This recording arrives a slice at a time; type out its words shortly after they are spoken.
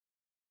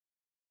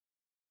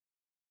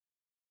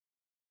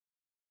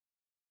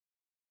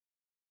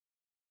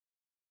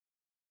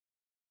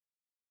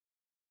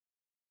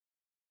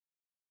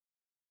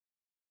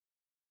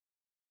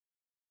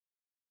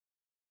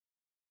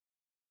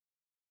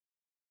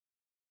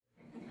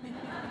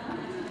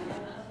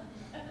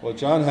Well,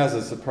 John has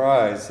a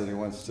surprise that he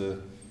wants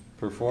to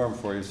perform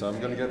for you, so I'm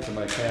going to get to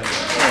my camera.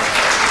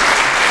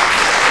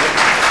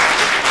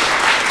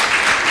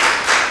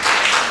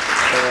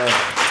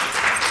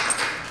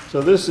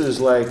 So this is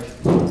like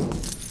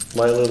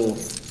my little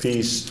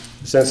piece.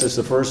 Since it's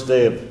the first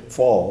day of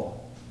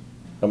fall,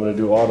 I'm going to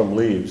do autumn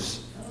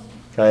leaves,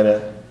 kind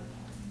of,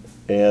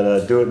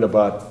 and do it in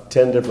about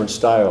 10 different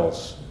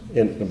styles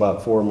in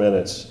about 4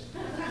 minutes.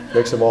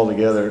 Mix them all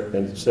together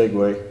and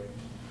segue.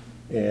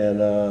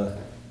 And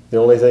the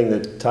only thing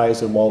that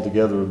ties them all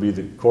together would be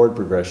the chord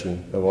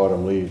progression of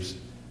autumn leaves.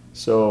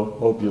 So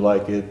hope you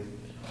like it.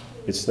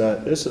 It's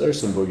not, there's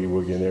some boogie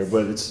woogie in there,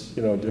 but it's,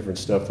 you know, different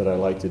stuff that I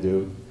like to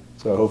do.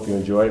 So I hope you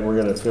enjoy it. We're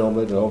going to film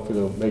it and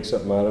hopefully we'll make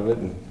something out of it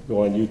and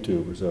go on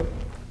YouTube or so.